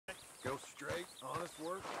Go straight, honest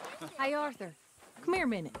work. Hey, Arthur. Come here a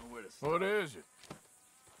minute. What is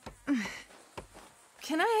it?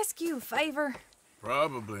 Can I ask you a favor?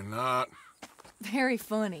 Probably not. Very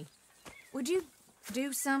funny. Would you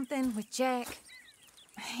do something with Jack?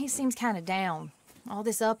 He seems kind of down. All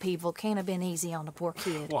this upheaval can't have been easy on the poor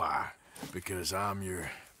kid. Why? Because I'm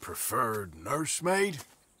your preferred nursemaid?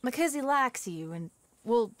 Because he likes you and,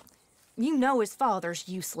 well, you know his father's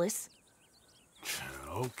useless.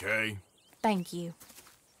 Okay. Thank you.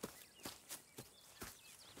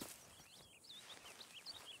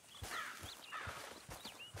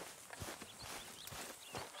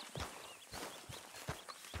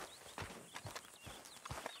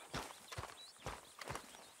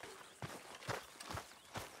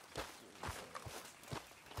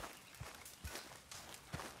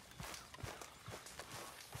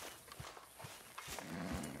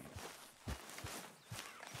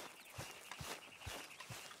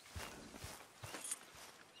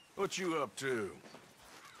 What you up to?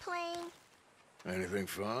 Playing, Anything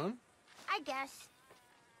fun? I guess.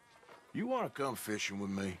 You want to come fishing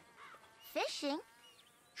with me? Fishing?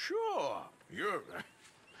 Sure. You're...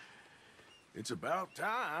 It's about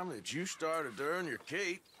time that you started to earn your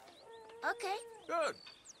keep. Okay, Good.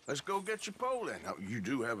 Let's go get your pole then. Now, you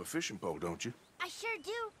do have a fishing pole, don't you? I sure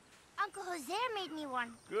do. Uncle Jose made me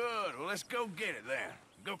one. Good. Well, let's go get it then.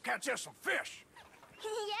 Go catch us some fish.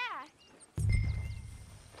 Yeah.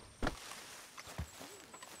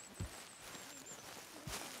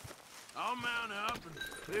 I'll mount up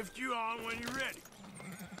and lift you on when you're ready.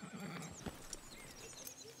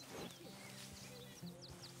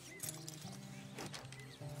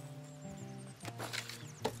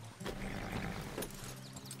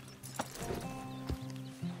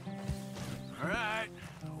 All right,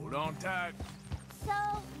 hold on tight. So,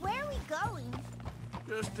 where are we going?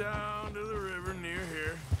 Just down to the river near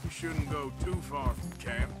here. You shouldn't go too far from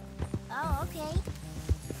camp. Oh, okay.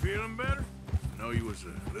 You feeling better? I know you was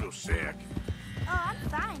a little sick. Oh, I'm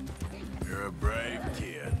fine. You're a brave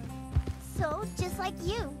kid. So, just like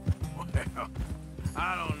you. Well,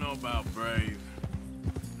 I don't know about brave.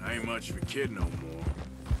 I ain't much of a kid no more.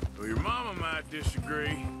 Well, your mama might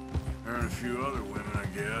disagree. Her and a few other women, I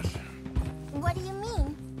guess. What do you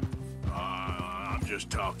mean? I'm just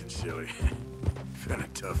talking silly. Been a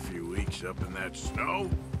tough few weeks up in that snow.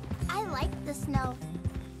 I like the snow.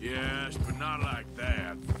 Yes, but not like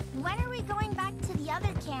that. When are we going back to the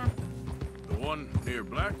other camp? The one near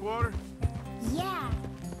Blackwater? Yeah.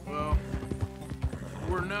 Well,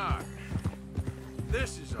 we're not.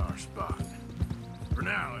 This is our spot. For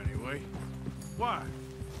now, anyway. Why?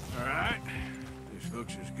 All right. This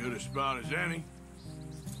looks as good a spot as any.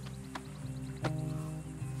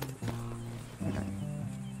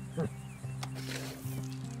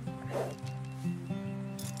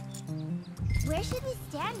 Where should we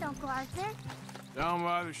stand, Uncle Arthur? Down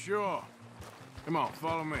by the shore. Come on,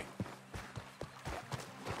 follow me.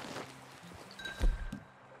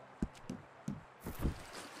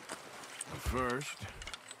 First,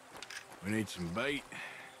 we need some bait.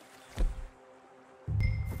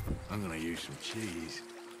 I'm gonna use some cheese.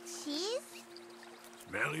 Cheese?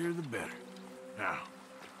 Smellier the better. Now,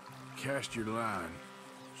 cast your line.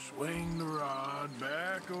 Swing the rod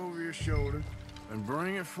back over your shoulder and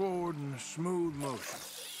bring it forward in a smooth motion.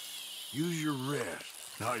 Use your wrist,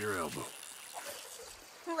 not your elbow.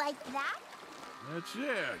 Like that? That's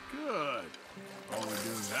it. Good. All we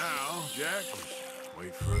do now, Jack, is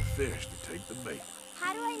wait for a fish to take the bait.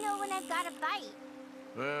 How do I know when I've got a bite?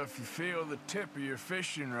 Well, if you feel the tip of your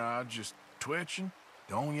fishing rod just twitching,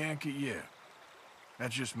 don't yank it yet.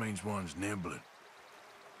 That just means one's nibbling.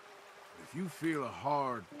 If you feel a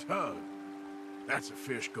hard tug, that's a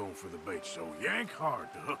fish going for the bait, so yank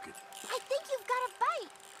hard to hook it. I think you've got a bite.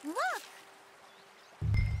 Look.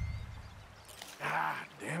 Ah,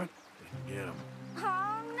 damn it. Didn't get him.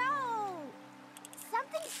 Oh, no.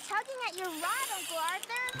 Something's tugging at your rod, Uncle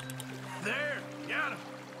Arthur. There, got him.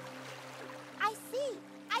 I see.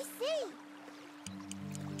 I see.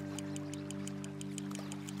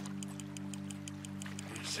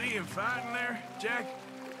 You see him fighting there, Jack?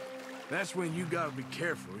 That's when you gotta be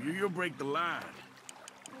careful. You'll break the line.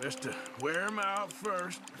 Best to wear him out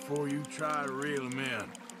first before you try to reel him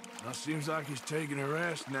in. Now, seems like he's taking a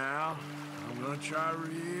rest now. I'm gonna try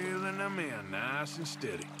reeling him in nice and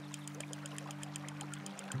steady.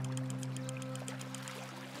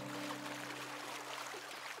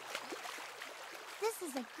 This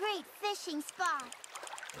is a great fishing spot.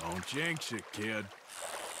 Don't jinx it, kid.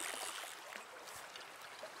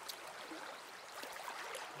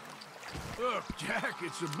 Look, Jack,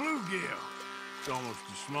 it's a bluegill. It's almost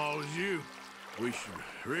as small as you. We should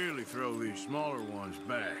really throw these smaller ones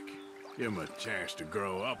back. Give them a chance to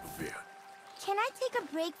grow up a bit. Can I take a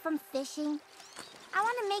break from fishing? I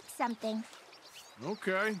want to make something.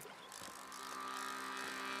 Okay.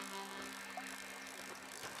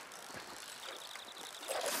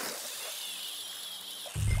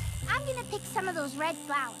 I'm gonna pick some of those red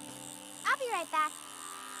flowers. I'll be right back.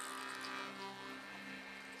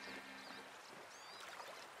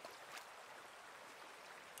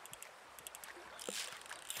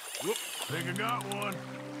 Whoop, think I got one.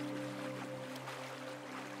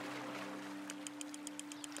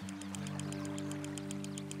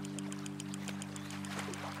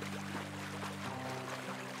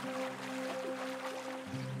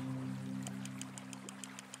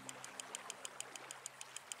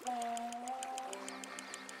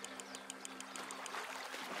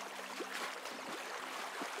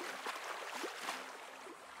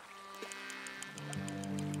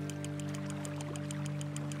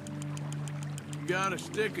 You gotta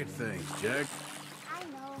stick at things, Jack. I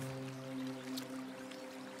know.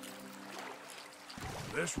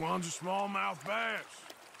 This one's a smallmouth bass.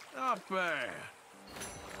 Not bad.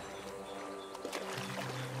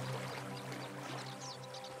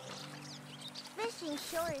 Fishing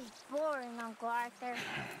sure is boring, Uncle Arthur.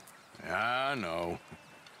 I know.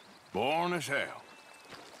 Boring as hell.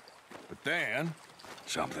 But then,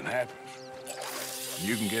 something happens.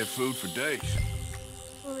 You can get food for days.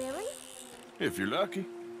 Really? If you're lucky.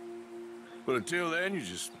 But until then, you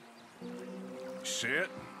just sit,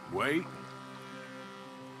 wait,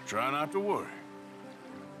 try not to worry.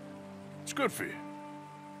 It's good for you,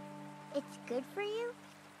 It's good for you?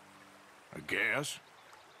 I guess.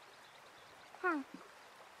 Huh.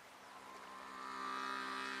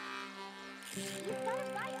 You got a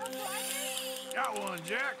bite, Uncle Arthur? Got one,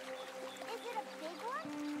 Jack. Is it a big one?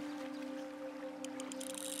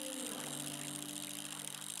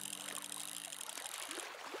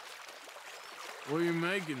 What are you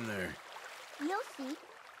making there? You'll see.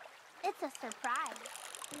 It's a surprise.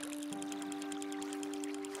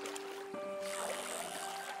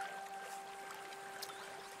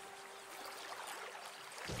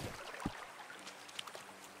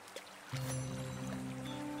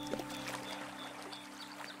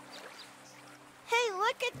 Hey,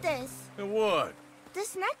 look at this. And what?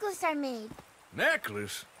 This necklace I made.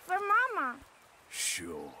 Necklace? For Mama.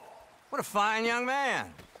 Sure. What a fine young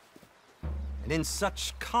man. And in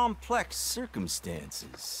such complex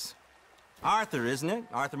circumstances. Arthur, isn't it?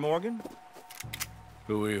 Arthur Morgan?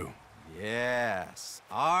 Who are you? Yes,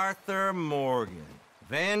 Arthur Morgan.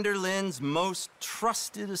 Vanderlyn's most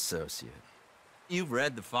trusted associate. You've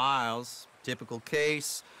read the files. Typical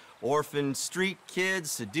case. Orphaned street kid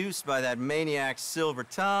seduced by that maniac's silver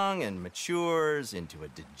tongue and matures into a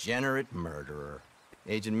degenerate murderer.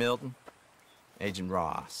 Agent Milton? Agent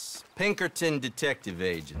Ross. Pinkerton Detective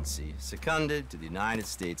Agency, seconded to the United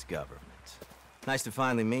States government. Nice to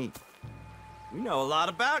finally meet. We know a lot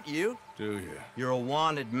about you. Do you? You're a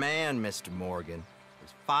wanted man, Mr. Morgan.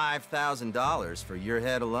 There's $5,000 for your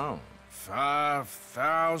head alone.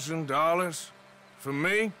 $5,000? For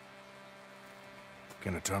me?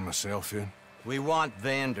 Can I turn myself in? We want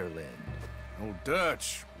Vanderlyn. Old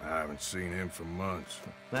Dutch. I haven't seen him for months.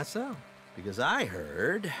 That's so. Because I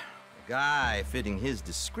heard a guy fitting his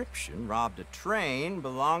description robbed a train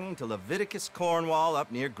belonging to Leviticus Cornwall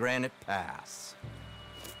up near Granite Pass.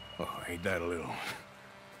 Oh, ain't that a little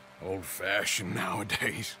old-fashioned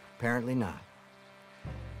nowadays? Apparently not.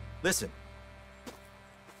 Listen.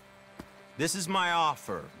 This is my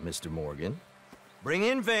offer, Mr. Morgan. Bring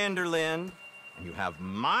in Vanderlyn, and you have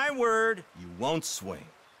my word you won't swing.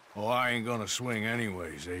 Oh, I ain't gonna swing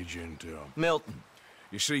anyways, Agent, Milton.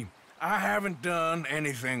 You see, I haven't done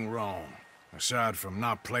anything wrong, aside from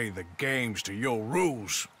not playing the games to your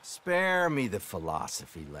rules. Spare me the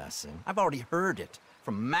philosophy lesson. I've already heard it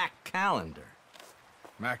from Mac Callender.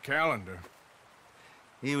 Mac Callender?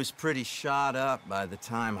 He was pretty shot up by the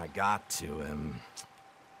time I got to him.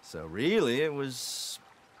 So really, it was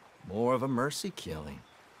more of a mercy killing.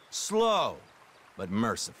 Slow, but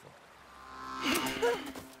merciful.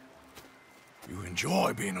 You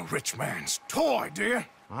enjoy being a rich man's toy, do you?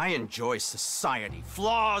 I enjoy society,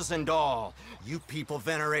 flaws and all. You people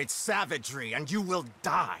venerate savagery, and you will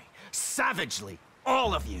die. Savagely.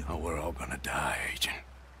 All of you. Oh, we're all gonna die, Agent.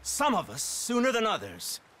 Some of us sooner than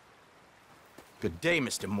others. Good day,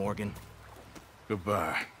 Mr. Morgan.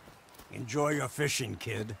 Goodbye. Enjoy your fishing,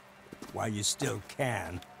 kid, while you still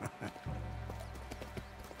can.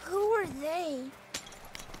 Who are they?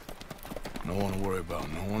 No one to worry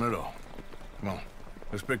about, no one at all. Come on,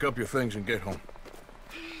 let's pick up your things and get home.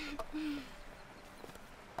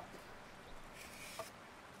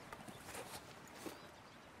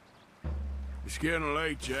 It's getting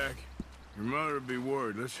late, Jack. Your mother would be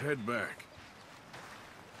worried. Let's head back.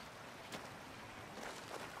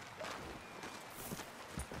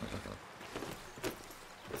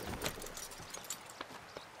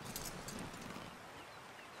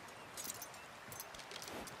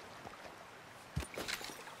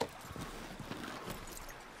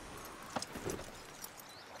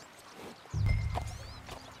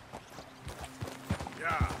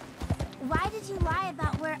 Why did you lie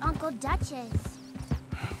about where Uncle Dutch is?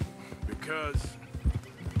 Because...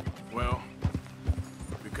 well...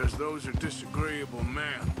 because those are disagreeable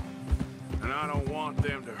men. And I don't want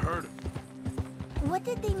them to hurt him. What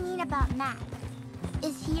did they mean about Matt?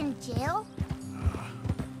 Is he in jail?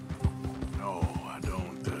 No, I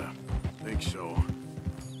don't think so.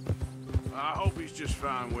 I hope he's just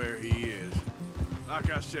fine where he is. Like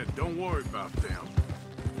I said, don't worry about them.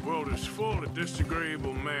 The world is full of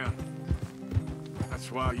disagreeable men.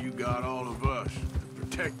 That's why you got all of us, to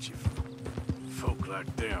protect you from folk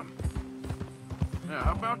like them. Now,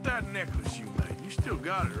 how about that necklace you made? You still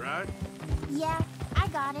got it, right? Yeah, I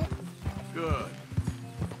got it. Good.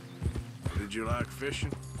 Did you like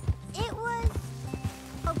fishing? It was...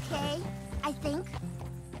 okay, I think.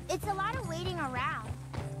 It's a lot of waiting around.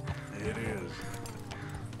 It is.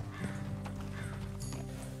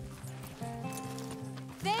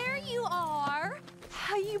 There you are.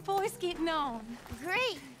 How you boys getting on?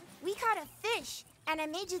 Great! We caught a fish, and I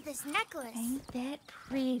made you this necklace. Ain't that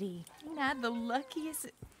pretty? Ain't I the luckiest?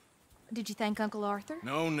 Did you thank Uncle Arthur?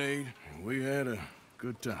 No need. We had a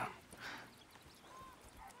good time.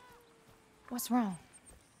 What's wrong?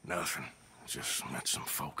 Nothing. Just met some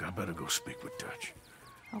folk. I better go speak with Dutch.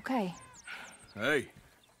 Okay. Hey,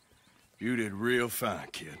 you did real fine,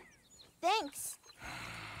 kid. Thanks.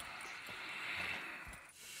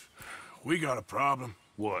 We got a problem.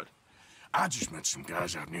 What? I just met some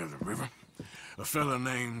guys out near the river. A fella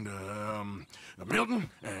named, Milton,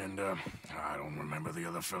 and, I don't remember the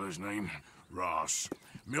other fella's name. Ross.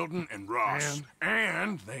 Milton and Ross.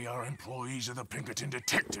 And they are employees of the Pinkerton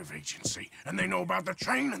Detective Agency. And they know about the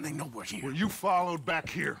train, and they know we're here. Were you followed back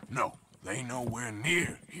here? No, they know we're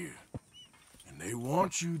near here. And they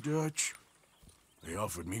want you, Dutch. They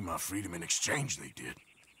offered me my freedom in exchange, they did.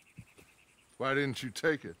 Why didn't you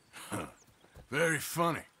take it? Very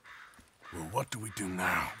funny. Well, what do we do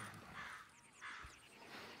now?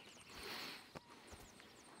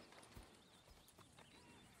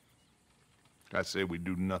 I say we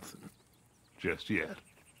do nothing. Just yet.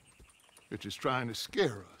 You're just trying to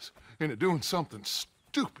scare us into doing something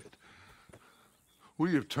stupid.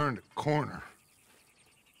 We have turned a corner.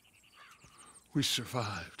 We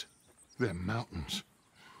survived them mountains.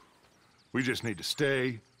 We just need to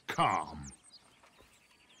stay calm.